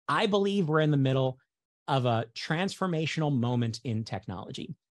I believe we're in the middle of a transformational moment in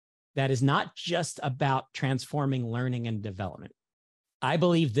technology that is not just about transforming learning and development. I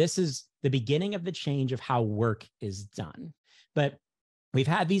believe this is the beginning of the change of how work is done. But we've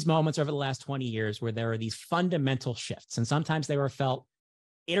had these moments over the last 20 years where there are these fundamental shifts, and sometimes they were felt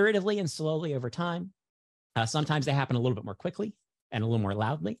iteratively and slowly over time. Sometimes they happen a little bit more quickly and a little more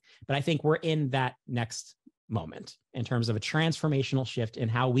loudly. But I think we're in that next moment in terms of a transformational shift in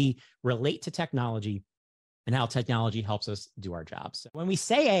how we relate to technology and how technology helps us do our jobs. So when we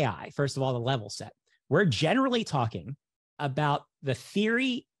say AI, first of all, the level set, we're generally talking about the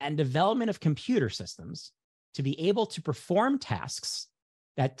theory and development of computer systems to be able to perform tasks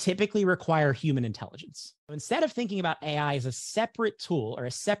that typically require human intelligence. So instead of thinking about AI as a separate tool or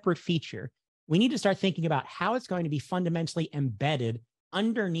a separate feature, we need to start thinking about how it's going to be fundamentally embedded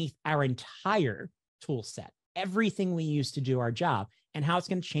underneath our entire tool set, everything we use to do our job, and how it's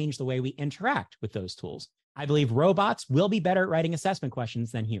going to change the way we interact with those tools. I believe robots will be better at writing assessment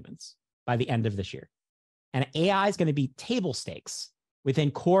questions than humans by the end of this year. And AI is going to be table stakes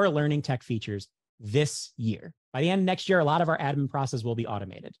within core learning tech features this year. By the end of next year, a lot of our admin process will be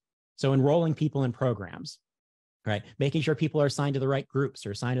automated. So enrolling people in programs, right? Making sure people are assigned to the right groups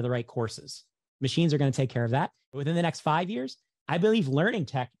or assigned to the right courses. Machines are going to take care of that. But within the next 5 years, I believe learning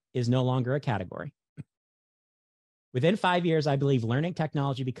tech is no longer a category. Within 5 years, I believe learning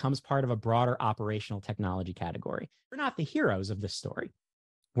technology becomes part of a broader operational technology category. We're not the heroes of this story.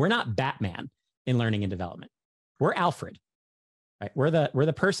 We're not Batman in learning and development. We're Alfred, right? We're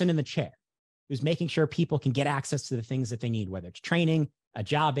the person in the chair who's making sure people can get access to the things that they need, whether it's training, a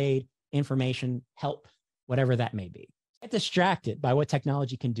job aid, information, help, whatever that may be. Get distracted by what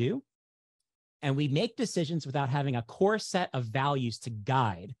technology can do, and we make decisions without having a core set of values to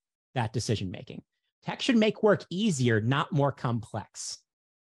guide that decision-making. Tech should make work easier, not more complex.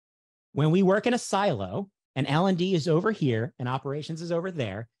 When we work in a silo and L&D is over here and operations is over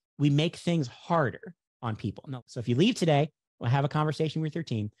there, we make things harder on people. No. So if you leave today, we'll have a conversation with your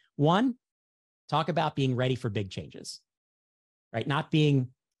team. One, talk about being ready for big changes, right? Not being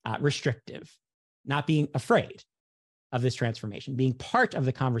restrictive, not being afraid of this transformation, being part of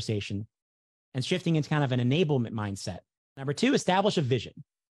the conversation and shifting into kind of an enablement mindset. Number two, establish a vision.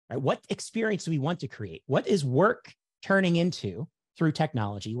 Right? What experience do we want to create? What is work turning into through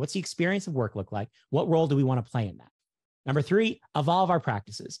technology? What's the experience of work look like? What role do we want to play in that? Number three, evolve our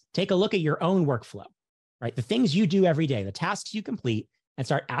practices. Take a look at your own workflow, right? The things you do every day, the tasks you complete, and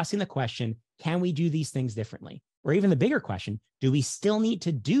start asking the question, can we do these things differently? Or even the bigger question, do we still need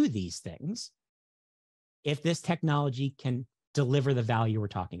to do these things if this technology can deliver the value we're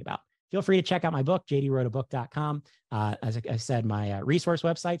talking about? Feel free to check out my book, jdwroteabook.com. As I said, my resource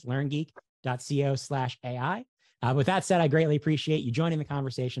website, learngeek.co/AI. With that said, I greatly appreciate you joining the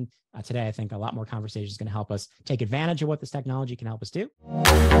conversation. Today, I think a lot more conversation is going to help us take advantage of what this technology can help us do.